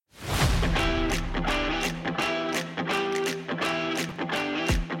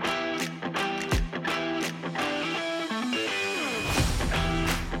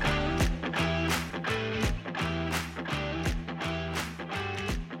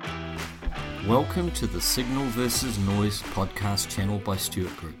Welcome to the Signal vs Noise podcast channel by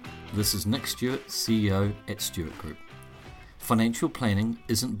Stewart Group. This is Nick Stewart, CEO at Stewart Group. Financial planning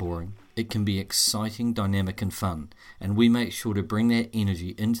isn't boring. It can be exciting, dynamic and fun, and we make sure to bring that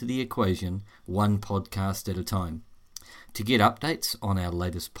energy into the equation one podcast at a time. To get updates on our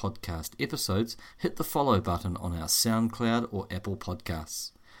latest podcast episodes, hit the follow button on our SoundCloud or Apple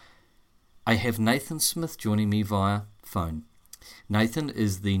Podcasts. I have Nathan Smith joining me via phone. Nathan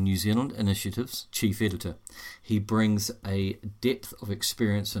is the New Zealand Initiative's Chief Editor. He brings a depth of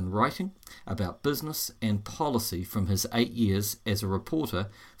experience in writing about business and policy from his 8 years as a reporter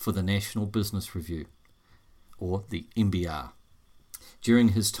for the National Business Review, or the NBR. During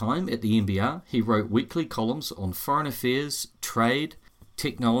his time at the NBR, he wrote weekly columns on foreign affairs, trade,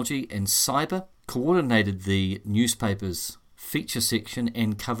 technology and cyber, coordinated the newspaper's feature section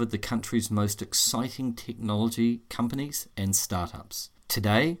and covered the country's most exciting technology companies and startups.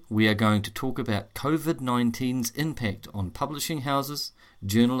 Today, we are going to talk about COVID-19's impact on publishing houses,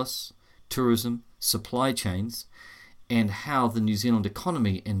 journalists, tourism, supply chains, and how the New Zealand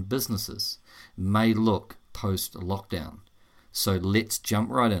economy and businesses may look post-lockdown. So let's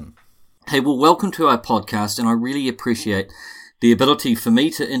jump right in. Hey, well, welcome to our podcast, and I really appreciate the ability for me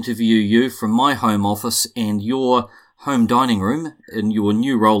to interview you from my home office and your home dining room in your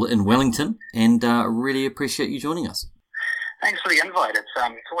new role in Wellington, and really appreciate you joining us. Thanks for the invite. It's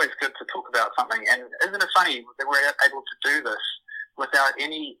always good to talk about something, and isn't it funny that we're able to do this without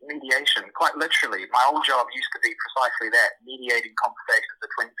any mediation? Quite literally, my old job used to be precisely that, mediating conversations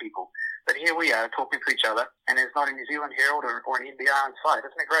between people. But here we are talking to each other, and there's not a New Zealand Herald or an NBR in sight.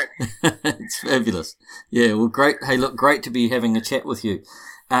 Isn't it great? It's fabulous. Yeah, well, great. Hey, look, great to be having a chat with you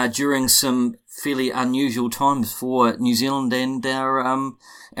during some fairly unusual times for New Zealand and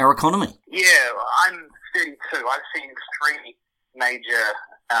our economy. Yeah, I'm 32. I've seen three major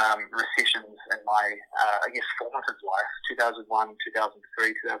recessions in my, formative life: 2001,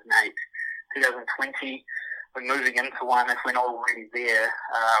 2003, 2008, 2020. We're moving into one. If we're not already there,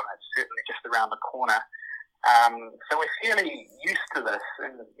 it's certainly just around the corner. So we're fairly used to this,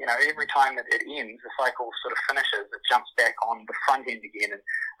 and every time it ends, the cycle sort of finishes. It jumps back on the front end again, and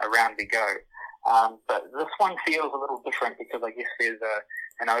around we go. But this one feels a little different because I guess there's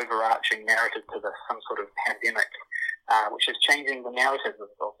an overarching narrative to this, some sort of pandemic, which is changing the narrative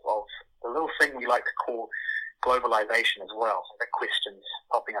of the little thing we like to call globalization as well. So the questions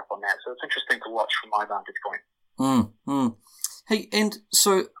popping up on that. So it's interesting to watch from my vantage point. Hey, and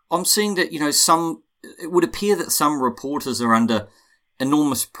so I'm seeing that, it would appear that some reporters are under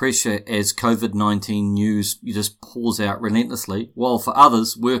enormous pressure as COVID-19 news just pours out relentlessly, while for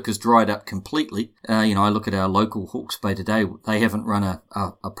others, work has dried up completely. I look at our local Hawke's Bay today. They haven't run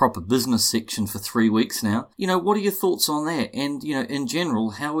a proper business section for 3 weeks now. What are your thoughts on that? And, in general,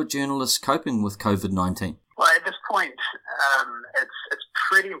 how are journalists coping with COVID-19? Well, at this point, it's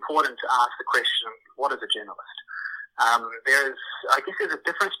pretty important to ask the question, what is a journalist? There's a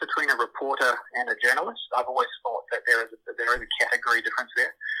difference between a reporter and a journalist. I've always thought that there is a category difference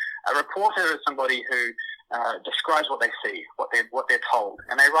there. A reporter is somebody who describes what they see, what they're told,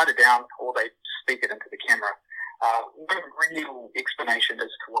 and they write it down or they speak it into the camera. No real explanation as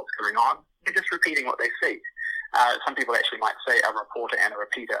to what's going on. They're just repeating what they see. Some people actually might say a reporter and a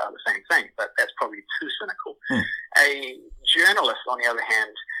repeater are the same thing, but that's probably too cynical. A journalist, on the other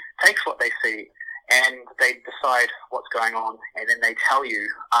hand, takes what they see and they decide what's going on, and then they tell you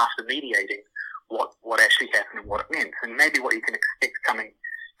after mediating what actually happened and what it meant, and maybe what you can expect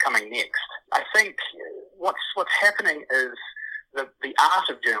coming next. I think what's happening is the art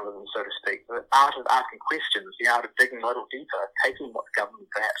of journalism, so to speak, the art of asking questions, the art of digging a little deeper, taking what the government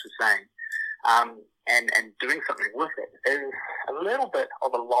perhaps is saying, and doing something with it is a little bit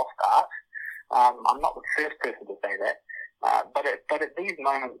of a lost art. I'm not the first person to say that. But at these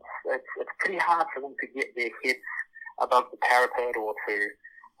moments, it's pretty hard for them to get their heads above the parapet or to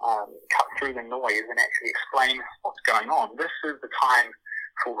cut through the noise and actually explain what's going on. This is the time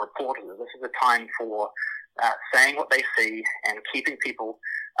for reporters. This is the time for saying what they see and keeping people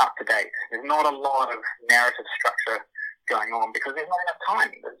up to date. There's not a lot of narrative structure going on because there's not enough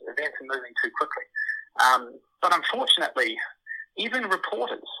time. Events are moving too quickly. But unfortunately, even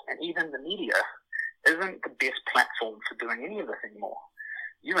reporters and even the media isn't the best platform for doing any of this anymore.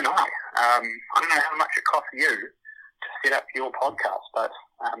 You and I don't know how much it cost you to set up your podcast, but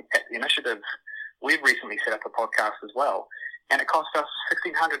at the Initiative, we've recently set up a podcast as well, and it cost us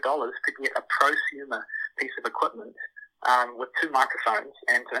 $1,600 to get a prosumer piece of equipment with 2 microphones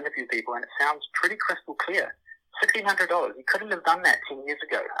and to interview people, and it sounds pretty crystal clear. $1,600. You couldn't have done that 10 years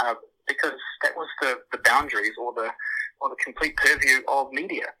ago because that was the boundaries or the complete purview of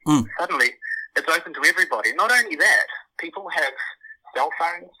media. Suddenly, It's open to everybody. Not only that, people have cell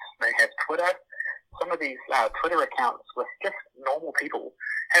phones, they have Twitter. Some of these Twitter accounts with just normal people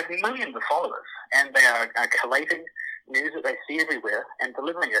have millions of followers, and they are collating news that they see everywhere and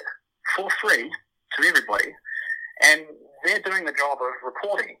delivering it for free to everybody. And they're doing the job of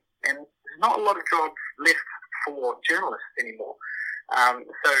reporting. And there's not a lot of jobs left for journalists anymore.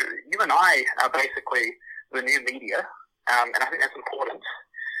 So you and I are basically the new media, and I think that's important.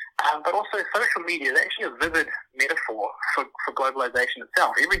 But also social media is actually a vivid metaphor for globalization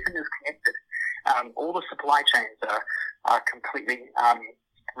itself. Everything is connected. All the supply chains are completely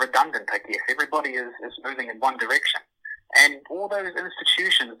redundant, I guess. Everybody is moving in one direction. And all those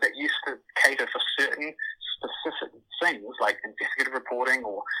institutions that used to cater for certain specific things like investigative reporting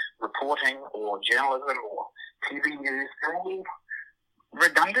or journalism or TV news, they're all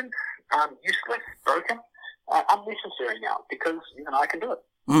redundant, useless, broken, unnecessary now because even I can do it.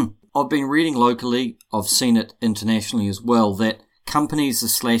 I've been reading locally, I've seen it internationally as well, that companies are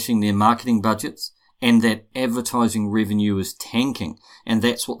slashing their marketing budgets and that advertising revenue is tanking, and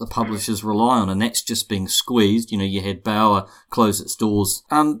that's what the publishers rely on, and that's just being squeezed. You know, you had Bauer close its doors.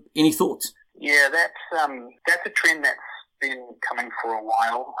 Any thoughts? Yeah, that's a trend that's been coming for a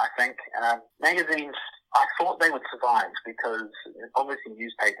while, I think. Magazines, I thought they would survive because obviously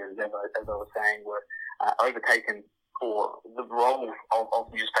newspapers, as I was saying, were overtaken, or the role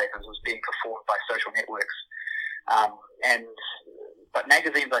of newspapers was being performed by social networks. But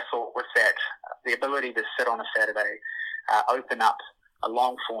magazines, I thought, with that, the ability to sit on a Saturday, open up a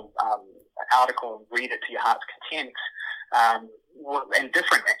long-form article and read it to your heart's content, and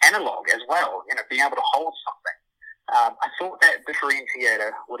different, analog as well, being able to hold something. I thought that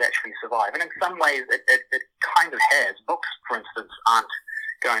differentiator would actually survive. And in some ways, it kind of has. Books, for instance, aren't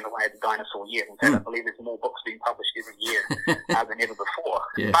going the way of the dinosaur yet. In fact, I believe there's more books being published every year than ever before.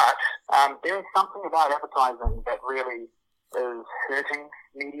 Yeah. But there is something about advertising that really is hurting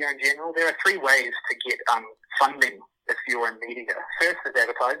media in general. There are three ways to get funding if you're in media. First is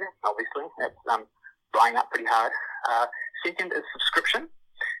advertising, obviously. That's flying up pretty hard. Second is subscription.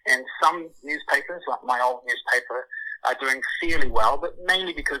 And some newspapers, like my old newspaper, are doing fairly well, but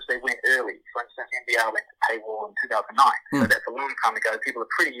mainly because they went early. For instance, NBR went to paywall in 2009. So that's a long time ago. People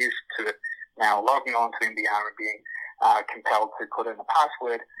are pretty used to it now, logging on to NBR and being compelled to put in a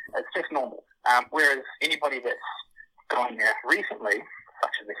password. It's just normal. Whereas anybody that's gone there recently,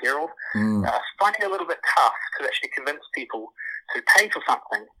 such as the Herald, finding it a little bit tough to actually convince people to pay for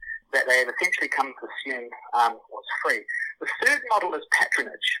something that they have essentially come to assume was free. The third model is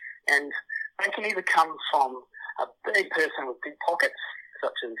patronage, and they can either come from a big person with big pockets,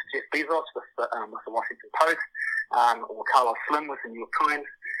 such as Jeff Bezos with the Washington Post, or Carlos Slim with the New York Times,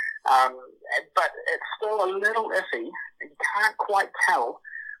 but it's still a little iffy. You can't quite tell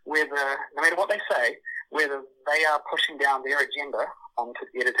whether, no matter what they say, whether they are pushing down their agenda onto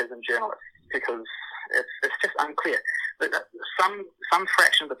the editors and journalists, because it's just unclear. Some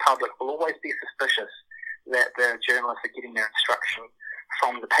fraction of the public will always be suspicious that the journalists are getting their instruction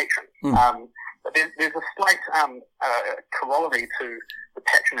from the patron. But there's a slight corollary to the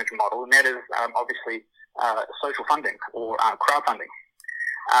patronage model, and that is obviously social funding or crowdfunding.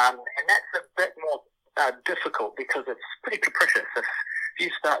 And that's a bit more difficult because it's pretty capricious. If you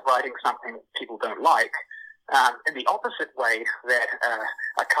start writing something that people don't like, in the opposite way that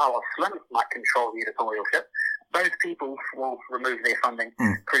a Carlos Slim might control the editorialship, those people will remove their funding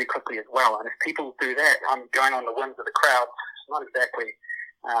pretty quickly as well. And if people do that, I'm going on the whims of the crowd. It's not exactly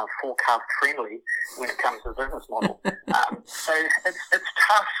forecast friendly when it comes to the business model. So it's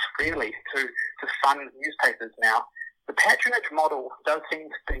tough, really, to fund newspapers now. The patronage model does seem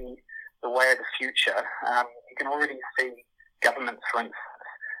to be the way of the future. You can already see governments, for instance,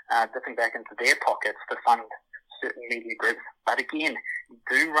 dipping back into their pockets to fund certain media groups. But again, you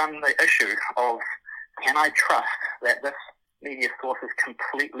do run the issue of, can I trust that this media source is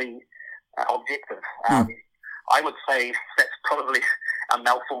completely objective? I would say that's probably a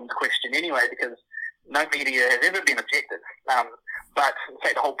malformed question anyway, because no media has ever been objective. But in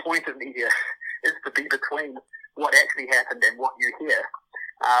fact, the whole point of media is to be between what actually happened and what you hear,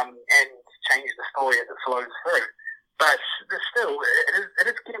 and change the story as it flows through. But still, it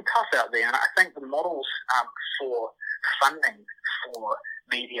is getting tough out there, and I think the models for funding for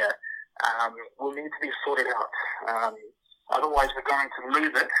media will need to be sorted out. Otherwise, we're going to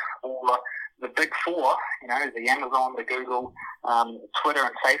lose it, or the big four, the Amazon, the Google, Twitter,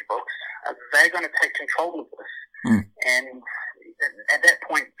 and Facebook, they're going to take control of this. And at that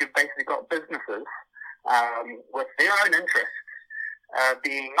point, you've basically got businesses with their own interests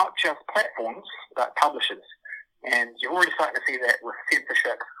being not just platforms, but publishers. And you're already starting to see that with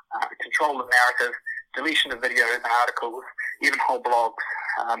censorship, control of narrative, deletion of videos and articles, even whole blogs.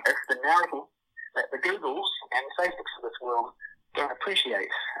 It's the narrative that the Googles and the Facebooks of this world don't appreciate.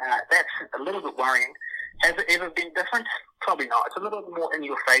 That's a little bit worrying. Has it ever been different? Probably not. It's a little bit more in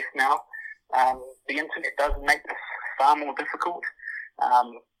your face now. The internet does make this far more difficult.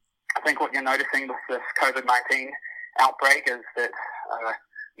 I think what you're noticing with this COVID-19 outbreak is that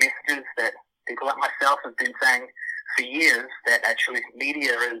messages that people like myself have been saying for years, that actually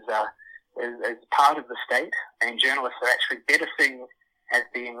media is part of the state, and journalists are actually better seen as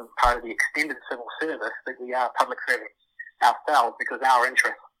being part of the extended civil service than we are public servants ourselves, because our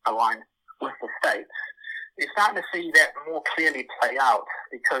interests align with the state's. You're starting to see that more clearly play out,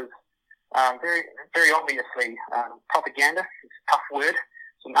 because very, very obviously propaganda is a tough word,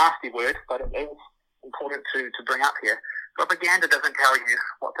 it's a nasty word, but it is important to bring up here. Propaganda doesn't tell you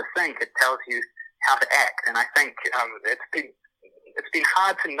what to think, it tells you how to act, and I think it's been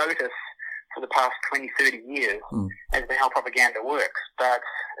hard to notice for the past 20, 30 years as to how propaganda works. But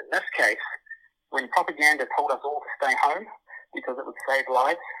in this case, when propaganda told us all to stay home because it would save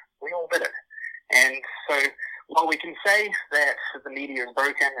lives, we all did it. And so while we can say that the media is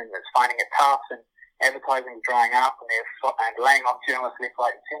broken and it's finding it tough and advertising is drying up and they're laying off journalists left,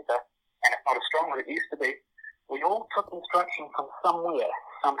 right and centre, and it's not as strong as it used to be, we all took instruction from somewhere,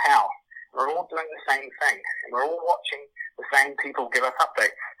 somehow. We're all doing the same thing, and we're all watching the same people give us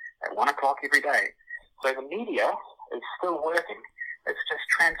updates at 1 o'clock every day. So the media is still working. It's just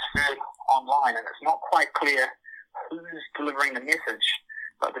transferred online, and it's not quite clear who's delivering the message,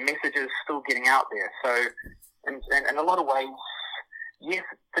 but the message is still getting out there. So in a lot of ways, yes,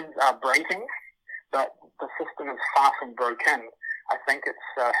 things are breaking, but the system is far from broken. I think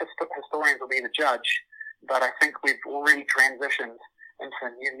it's historians will be the judge, but I think we've already transitioned into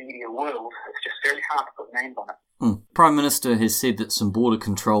a new media world. It's just very hard to put names on it. Prime Minister has said that some border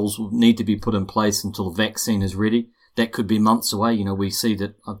controls will need to be put in place until the vaccine is ready. That could be months away. You know, we see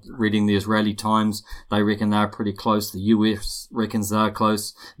that, reading the Israeli Times, they reckon they're pretty close. The US reckons they're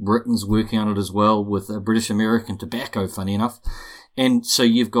close. Britain's working on it as well with British American tobacco, funny enough. And so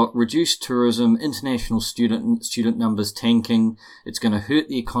you've got reduced tourism, international student numbers tanking. It's going to hurt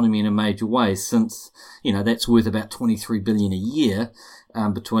the economy in a major way, since, you know, that's worth about $23 billion a year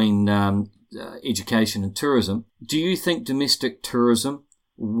between education and tourism. Do you think domestic tourism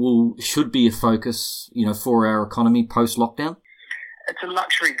should be a focus, you know, for our economy post-lockdown? It's a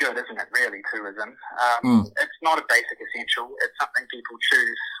luxury good, isn't it, really, tourism? It's not a basic essential. It's something people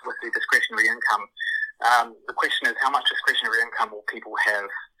choose with their discretionary income. The question is, how much discretionary income will people have,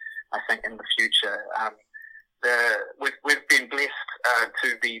 I think, in the future? We've been blessed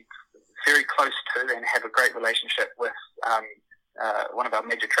to be very close to and have a great relationship with one of our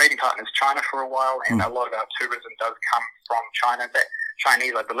major trading partners, China, for a while, and a lot of our tourism does come from China. In fact,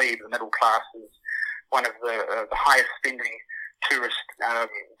 Chinese, I believe, the middle class is one of the highest spending tourist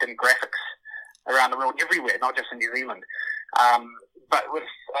demographics around the world, everywhere, not just in New Zealand. But with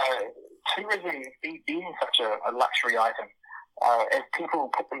tourism being such a luxury item, as people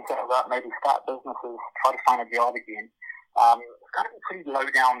pick themselves up, maybe start businesses, try to find a job again, it's going to be pretty low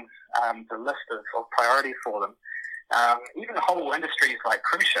down the list of priorities for them. Even whole industries like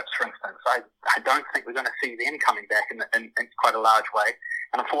cruise ships, for instance, I don't think we're going to see them coming back in quite a large way.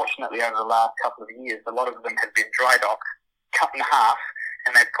 And unfortunately, over the last couple of years, a lot of them have been dry docked, cut in half,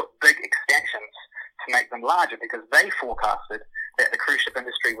 and they've put big expansions to make them larger, because they forecasted that the cruise ship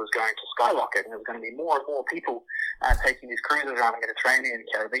industry was going to skyrocket, and there was going to be more and more people taking these cruises around the Mediterranean and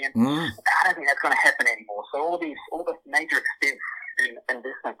Caribbean. I don't think that's going to happen anymore. So all this major expense in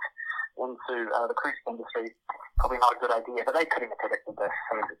investment into the cruise ship industry, probably not a good idea, but they couldn't have predicted this,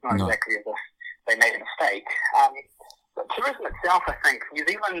 so it's not exactly as if they made a mistake. But tourism itself, I think, New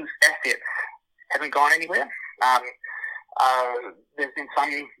Zealand's assets haven't gone anywhere. There's been some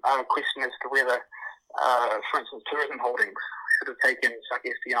question as to whether, for instance, tourism holdings should have taken some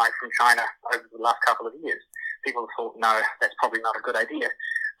SDI from China over the last couple of years. People have thought, no, that's probably not a good idea.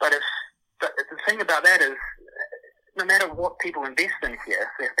 But the thing about that is, no matter what people invest in here,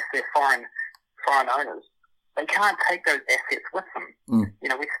 if they're foreign owners, they can't take those assets with them. You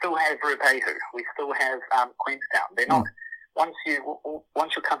know, we still have Ruapehu, we still have Queenstown. They're not. Once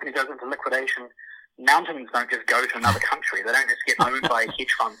your company goes into liquidation, mountains don't just go to another country. They don't just get owned by a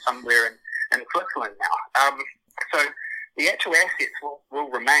hedge fund somewhere in Switzerland now. So the actual assets will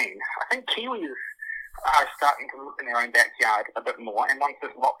remain. I think Kiwis are starting to look in their own backyard a bit more, and once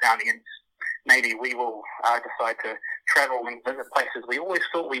this lockdown ends, maybe we will decide to travel and visit places we always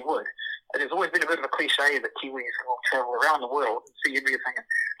thought we would. There's always been a bit of a cliche that Kiwis will travel around the world and see everything,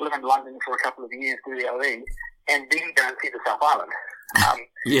 live in London for a couple of years, do the LE, and then go and see the South Island.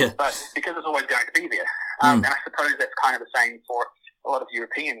 But because it's always going to be there. And I suppose that's kind of the same for a lot of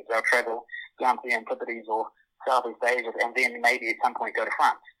Europeans. They'll travel down to the Antipodes or Southeast Asia and then maybe at some point go to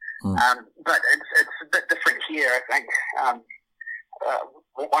France. But it's a bit different here, I think.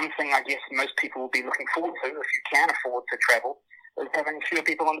 One thing I guess most people will be looking forward to, if you can afford to travel, is having fewer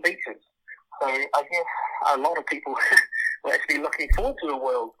people on the beaches. So I guess a lot of people will actually be looking forward to a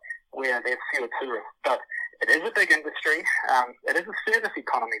world where there's fewer tourists. But it is a big industry. It is a service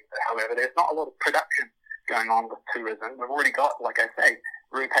economy, however. There's not a lot of production going on with tourism. We've already got, like I say,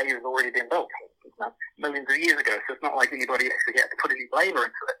 Ruipei has already been built millions of years ago, so it's not like anybody actually had to put any labour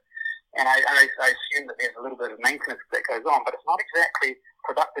into it. And I assume that there's a little bit of maintenance that goes on, but it's not exactly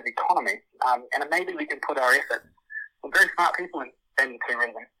productive economy. And maybe we can put our efforts, some very smart people in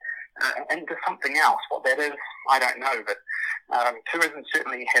tourism, into something else. What that is, I don't know, but tourism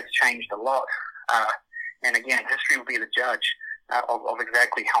certainly has changed a lot. And again, history will be the judge of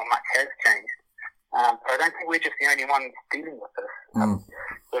exactly how much has changed. But I don't think we're just the only ones dealing with this.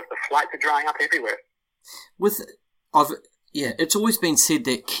 The flights are drying up everywhere. It's always been said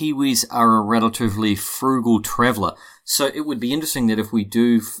that Kiwis are a relatively frugal traveller. So it would be interesting that if we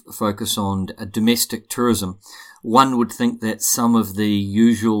do focus on domestic tourism, one would think that some of the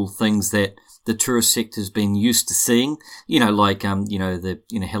usual things that the tourist sector's been used to seeing, like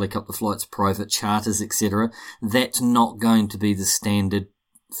helicopter flights, private charters, etc., that's not going to be the standard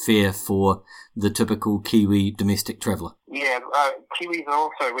fare for the typical Kiwi domestic traveller. Yeah, Kiwis are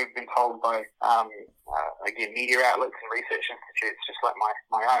also, we've been told by, again, media outlets and research institutes, just like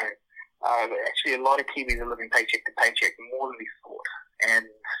my own, actually a lot of Kiwis are living paycheck to paycheck more than we thought, and,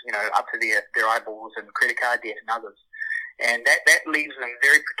 up to their eyeballs in credit card debt and others. And that leaves them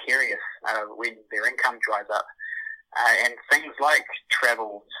very precarious when their income dries up. And things like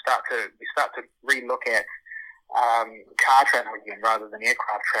travel, we start to re-look at car travel again rather than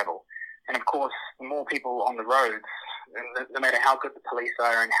aircraft travel. And of course, the more people on the roads, no matter how good the police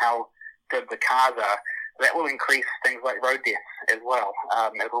are and how good the cars are, that will increase things like road deaths as well.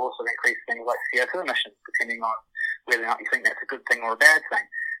 It will also increase things like CO2 emissions, depending on whether or not you think that's a good thing or a bad thing.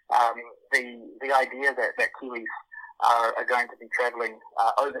 The idea that Kiwis are going to be travelling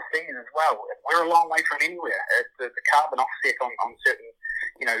overseas as well. We're a long way from anywhere. The carbon offset on certain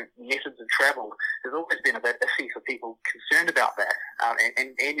methods of travel has always been a bit iffy for people concerned about that. And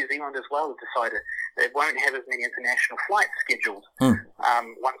Air New Zealand as well has decided that it won't have as many international flights scheduled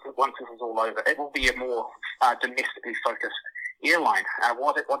once this is all over. It will be a more domestically focused airline.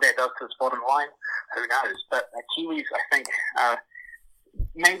 What that does to its bottom line, who knows? But Kiwis, I think,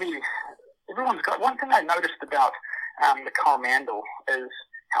 maybe everyone's got... One thing I noticed about the Coromandel is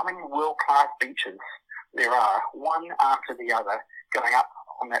how many world-class beaches there are, one after the other, going up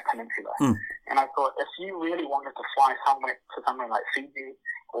on that peninsula. And I thought, if you really wanted to fly somewhere like Fiji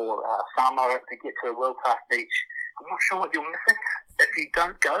or Samoa to get to a world-class beach, I'm not sure what you're missing if you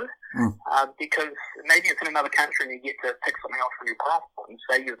don't go, because maybe it's in another country and you get to pick something else from your passport and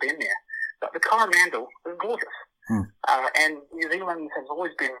say you've been there. But the Coromandel is gorgeous. And New Zealand has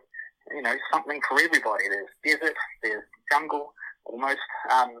always been, something for everybody. There's desert, there's jungle, almost.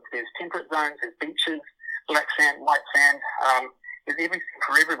 There's temperate zones, there's beaches, black sand, white sand. There's everything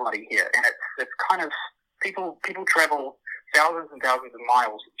for everybody here, and it's kind of people travel thousands and thousands of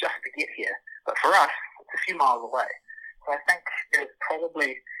miles just to get here. But for us, it's a few miles away. So I think there's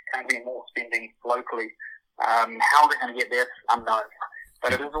probably going to be more spending locally. How they're going to get there, unknown.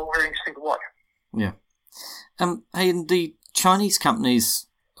 But it is all very interesting to watch. Yeah. Hey, and the Chinese companies,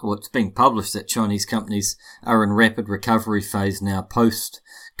 it's being published that Chinese companies are in rapid recovery phase now post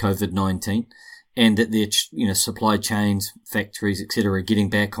COVID-19, and that their supply chains, factories, etc., are getting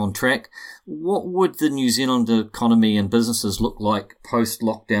back on track. What would the New Zealand economy and businesses look like post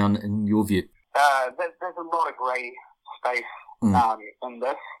lockdown, in your view? There's a lot of grey space in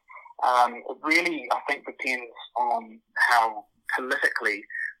this. It really, I think, depends on how politically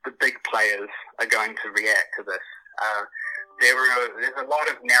the big players are going to react to this. There's a lot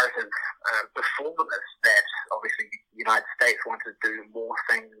of narrative before this that obviously the United States wanted to do more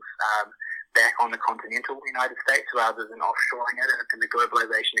things back on the continental United States rather than offshoring it in the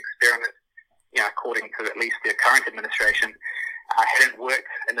globalization experiment, according to at least the current administration, hadn't worked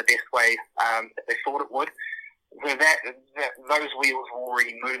in the best way that they thought it would. So those wheels were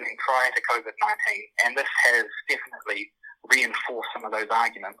already moving prior to COVID-19, and this has definitely reinforced some of those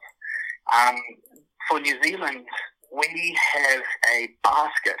arguments. For New Zealand, we have a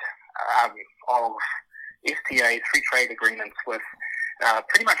basket of FTAs, free trade agreements, with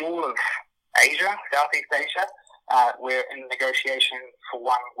pretty much all of Asia, Southeast Asia. We're in negotiation for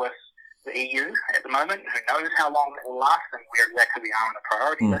one with the EU at the moment. Who knows how long it will last and where exactly we are on the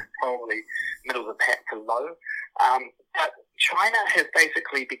priority list, probably middle of the pack to low. But China has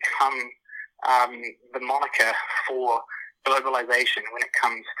basically become the moniker for globalization when it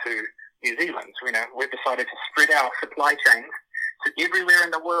comes to New Zealand. You know, we've decided to spread our supply chains to everywhere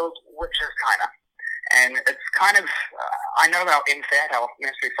in the world, which is China. And it's kind of, I know our MFAT, our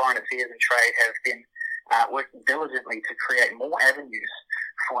Ministry of Foreign Affairs and Trade, has been working diligently to create more avenues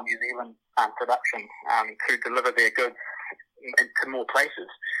for New Zealand production to deliver their goods to more places.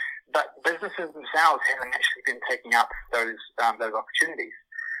 But businesses themselves haven't actually been taking up those opportunities.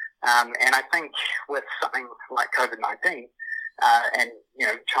 And I think with something like COVID-19 and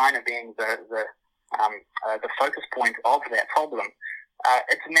China being the focus point of that problem,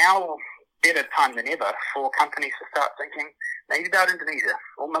 it's now better time than ever for companies to start thinking maybe about Indonesia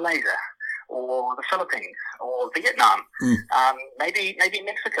or Malaysia or the Philippines or Vietnam, maybe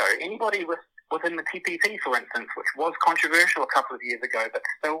Mexico, anybody within the TPP, for instance, which was controversial a couple of years ago, but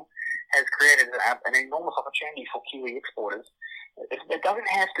still has created an enormous opportunity for Kiwi exporters. It doesn't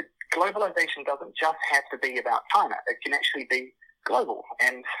have to, globalization doesn't just have to be about China. It can actually be global,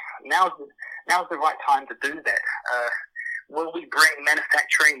 and now's the right time to do that. Will we bring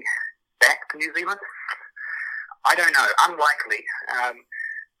manufacturing back to New Zealand? I don't know. Unlikely.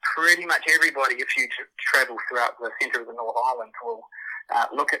 Pretty much everybody, if you travel throughout the centre of the North Island, will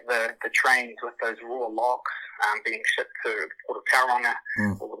look at the trains with those raw logs being shipped to the Port of Tauranga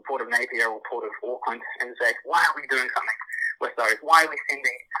or the Port of Napier or Port of Auckland and say, why are we doing something with those? Why are we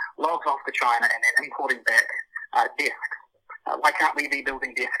sending logs off to China and then importing back desks? Why can't we be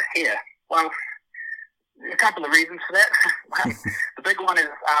building desks here? Well, a couple of reasons for that. Well, the big one is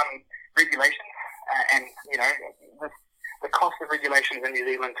regulations, and the cost of regulations in New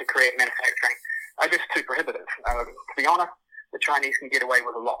Zealand to create manufacturing are just too prohibitive. To be honest, the Chinese can get away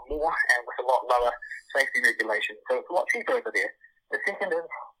with a lot more and with a lot lower safety regulations, so it's a lot cheaper over there. The second is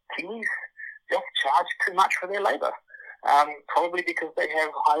Kiwis just charge too much for their labour, probably because they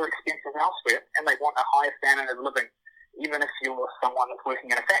have higher expenses elsewhere and they want a higher standard of living, even if you're someone that's working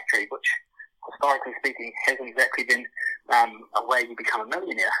in a factory, which historically speaking hasn't exactly been a way you become a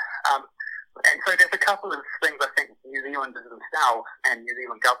millionaire. And so there's a couple of things I think New Zealanders themselves and New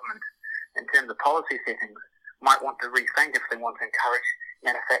Zealand government, in terms of policy settings, might want to rethink if they want to encourage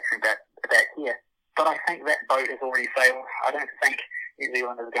manufacturing back here. But I think that boat has already sailed. I don't think New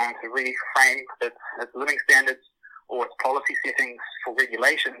Zealand is going to reframe its living standards or its policy settings for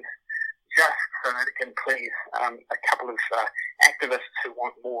regulations just so that it can please a couple of activists who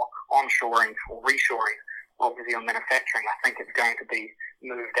want more onshoring or reshoring of New Zealand manufacturing. I think it's going to be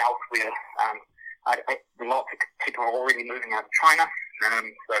moved elsewhere. Lots of people are already moving out of China,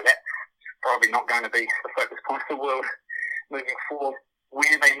 so that's probably not going to be the focus point of the world moving forward.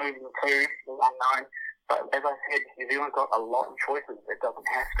 Where they move to is unknown, but as I said, New Zealand's got a lot of choices. It doesn't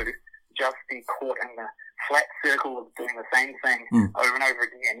have to just be caught in the flat circle of doing the same thing over and over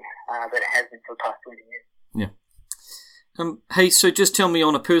again that it has been for the past 20 years. Yeah. Hey, so just tell me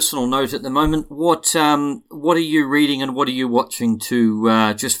on a personal note at the moment, what are you reading and what are you watching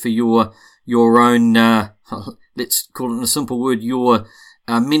to just for your own let's call it in a simple word, your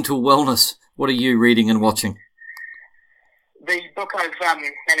mental wellness? What are you reading and watching? The book I've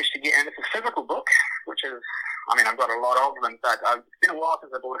managed to get in, it's a physical book, which is, I've got a lot of them, but it's been a while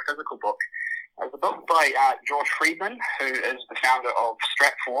since I bought a physical book. It's a book by George Friedman, who is the founder of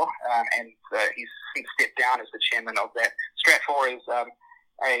Stratfor, and he's since stepped down as the chairman of that. Stratfor is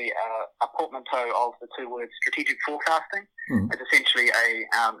a portmanteau of the two words strategic forecasting. It's essentially a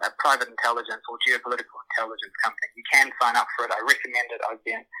private intelligence or geopolitical intelligence company. You can sign up for it. I recommend it. I've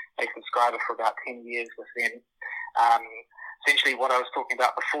been a subscriber for about 10 years with them. Essentially what I was talking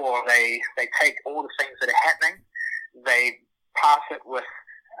about before, they take all the things that are happening, they pass it with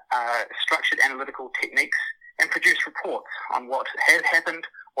structured analytical techniques and produce reports on what has happened,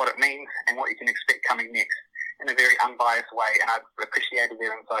 what it means, and what you can expect coming next in a very unbiased way, and I've appreciated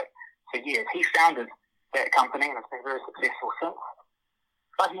their insight for years. He founded that company, and it's been very successful since,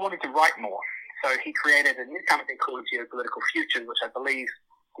 but he wanted to write more, so he created a new company called Geopolitical Futures, which I believe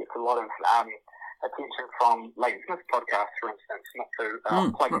gets a lot of attention from Leighton Smith's podcast, for instance, not to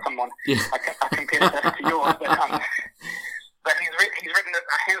plug someone, a competitor to yours, but he's written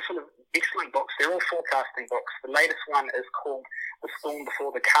a handful of excellent books. They're all forecasting books. The latest one is called The Storm Before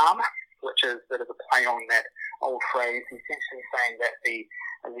the Calm, which is a bit of a play on that old phrase. He's essentially saying that the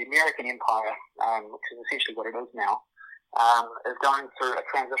American empire, which is essentially what it is now, is going through a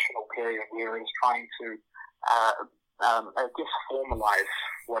transitional period where it's trying to formalize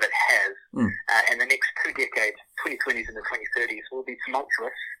what it has. And the next 2 decades, 2020s and the 2030s, will be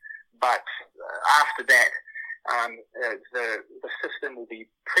tumultuous, but after that, the system will be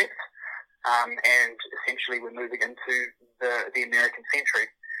prepped, and essentially we're moving into the American century.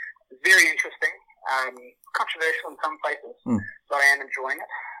 Very interesting, controversial in some places, but I am enjoying it.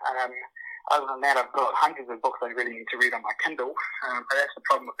 Other than that, I've got hundreds of books I really need to read on my Kindle, but that's the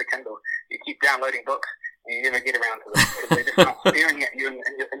problem with the Kindle. You keep downloading books, and you never get around to them, because they're just not staring at you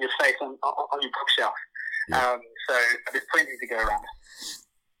in your face on your bookshelf. Yeah. So there's plenty to go around.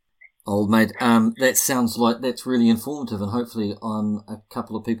 Old mate, that sounds like that's really informative, and hopefully a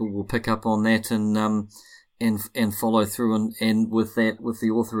couple of people will pick up on that and follow through and with the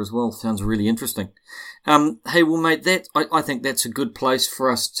author as well. Sounds really interesting. Hey, well, mate, I think that's a good place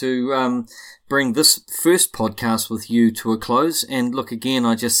for us to bring this first podcast with you to a close. And look, again,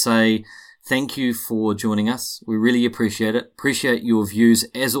 I just say thank you for joining us. We really appreciate it. Appreciate your views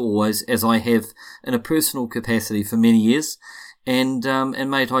as always, as I have in a personal capacity for many years. And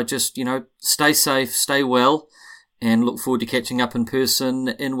mate, I just, stay safe, stay well, and look forward to catching up in person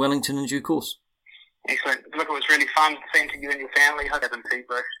in Wellington in due course. Excellent. Look, it was really fun. Same to you and your family. Hope you have tea,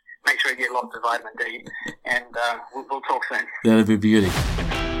 bro. Make sure you get lots of vitamin D, and we'll talk soon. That'll be beauty.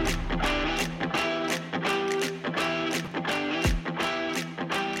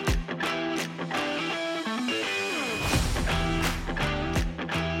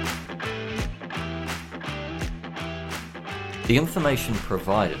 The information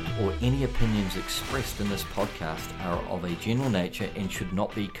provided or any opinions expressed in this podcast are of a general nature and should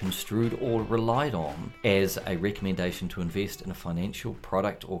not be construed or relied on as a recommendation to invest in a financial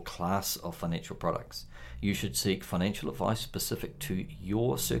product or class of financial products. You should seek financial advice specific to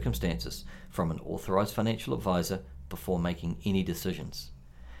your circumstances from an authorized financial advisor before making any decisions.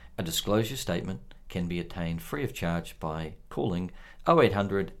 A disclosure statement can be obtained free of charge by calling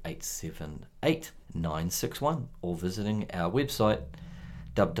 0800 878 961 or visiting our website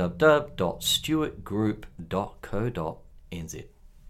www.stewartgroup.co.nz.